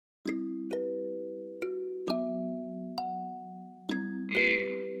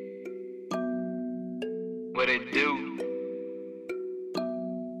it do?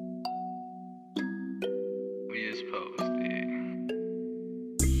 We just posted.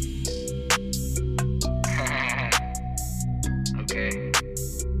 Okay.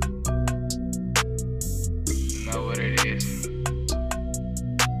 You know what it is.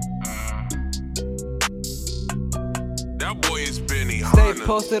 That boy is Benihana. Stay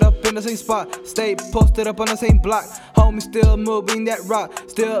posted up in the same spot, stay posted up on the same block. Homie still moving that rock,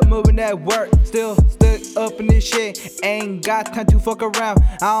 still moving that work, still stuck up in this shit. Ain't got time to fuck around,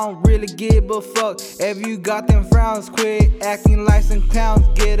 I don't really give a fuck. If you got them frowns, quit acting like some clowns.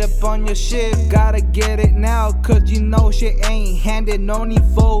 Get up on your shit, gotta get it now, cause you know shit ain't handed, no need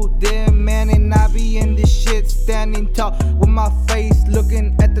fold them, man. And I be in this shit standing tall with my face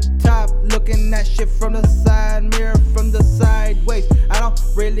looking at the top, looking at shit from the side mirror, from the sideways. I don't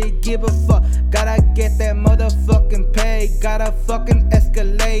really give a fuck, gotta get that motherfucking pay, gotta fucking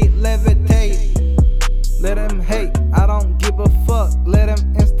escalate, levitate. Let them hate, I don't give a fuck, let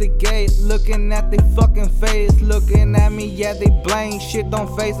them instigate. Looking at their fucking face, looking at me, yeah they blame. Shit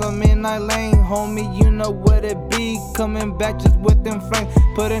don't face them in our lane, homie, you know what it be. Coming back just with them flames,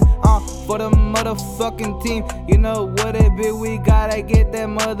 putting on for the motherfucking team. You know what it be, we gotta get that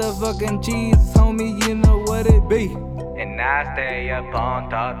motherfucking cheese, homie, you know what it be. And I stay up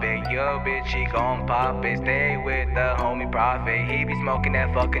on topic, yo bitch, she gon' pop it. Stay with the homie Prophet, he be smoking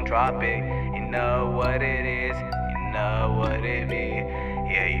that fucking tropic. You know what it is, you know what it be.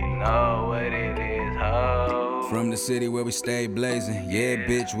 Yeah, you know what it is, ho. From the city where we stay blazing, yeah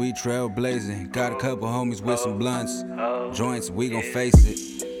bitch, we trailblazing. Got a couple homies with some blunts, joints, we gon' face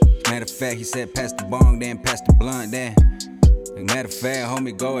it. Matter of fact, he said pass the bong, then pass the blunt, then. Matter of fact,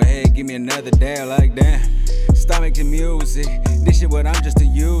 homie, go ahead, give me another day like that. Stop making music, this shit what I'm just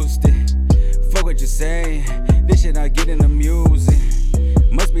used to. Fuck what you say, this shit I get in the music.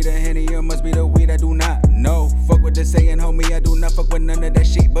 Must be the Henny or must be the weed, I do not know. Fuck what they saying, homie, I do not fuck with none of that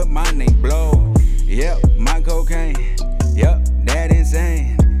shit, but my name blow. Yep, my cocaine, yep, that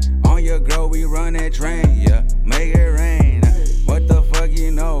insane. On your girl, we run that train, yeah, make it rain. What the fuck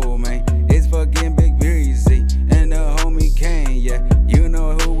you know, man, it's fucking Big Breezy and the homie Kane, yeah, you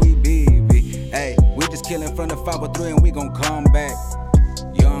know who we be. Hey, we just killing from the 503 and we gon' come back.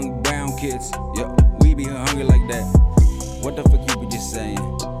 Young brown kids, yeah, we be hungry like that. What the fuck you be just saying?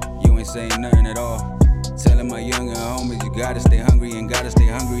 You ain't saying nothing at all. Telling my younger homies, you gotta stay hungry and gotta stay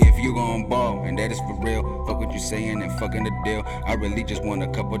hungry if you gon' ball. And that is for real. Fuck what you saying and fucking the deal. I really just want a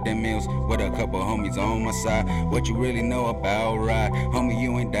couple of them meals with a couple homies on my side. What you really know about ride? Homie,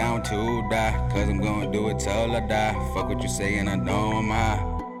 you ain't down to die, cause I'm gonna do it till I die. Fuck what you saying, I know I'm high.